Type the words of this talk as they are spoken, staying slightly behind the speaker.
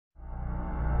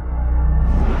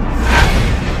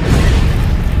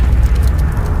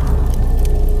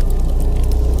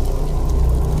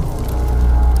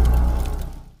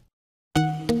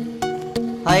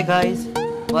Hi guys,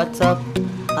 what's up?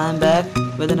 I'm back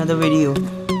with another video.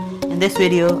 In this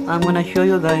video, I'm gonna show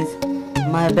you guys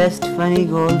my best funny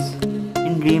goals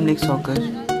in Dream League Soccer.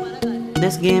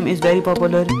 This game is very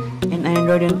popular in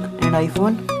Android and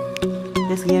iPhone.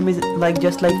 This game is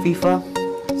just like FIFA.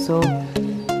 So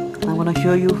I'm gonna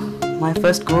show you my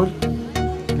first goal.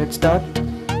 Let's start.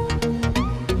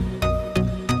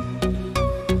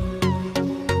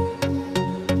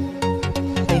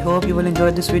 I hope you will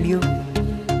enjoy this video.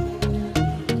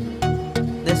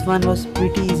 This one was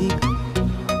pretty easy.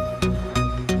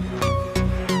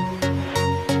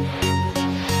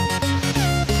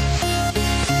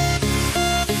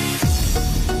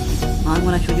 Now I'm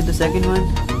gonna show you the second one.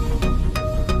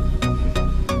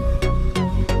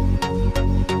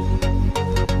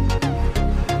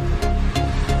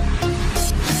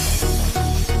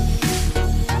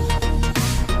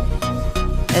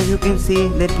 As you can see,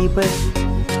 the keeper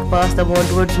passed the ball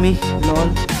towards me. Lol.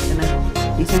 And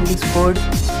I recently scored.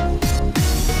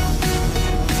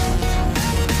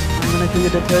 I'm gonna show you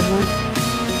the third one.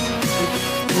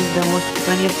 It is the most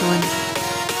funniest one.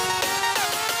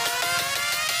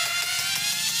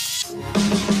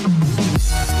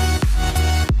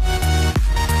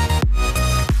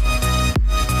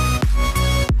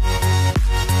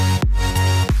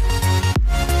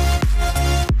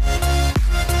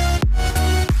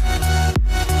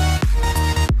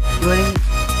 During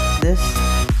this,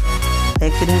 I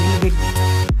accidentally hit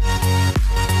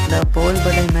the pole,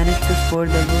 but I managed to score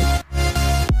the goal.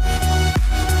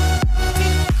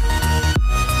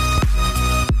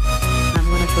 I'm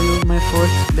gonna show you my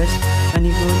fourth best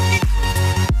funny goal.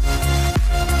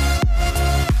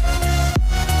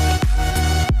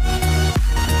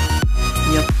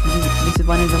 Yep, this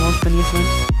one is the most funniest one.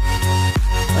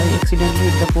 I accidentally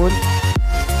hit the pole,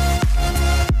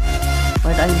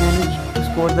 but I managed to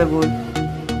score the goal,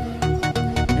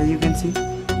 as you can see.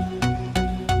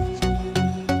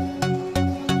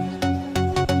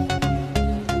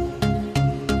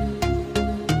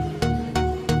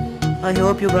 I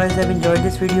hope you guys have enjoyed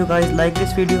this video. Guys, like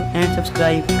this video and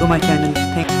subscribe to my channel.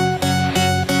 Thanks.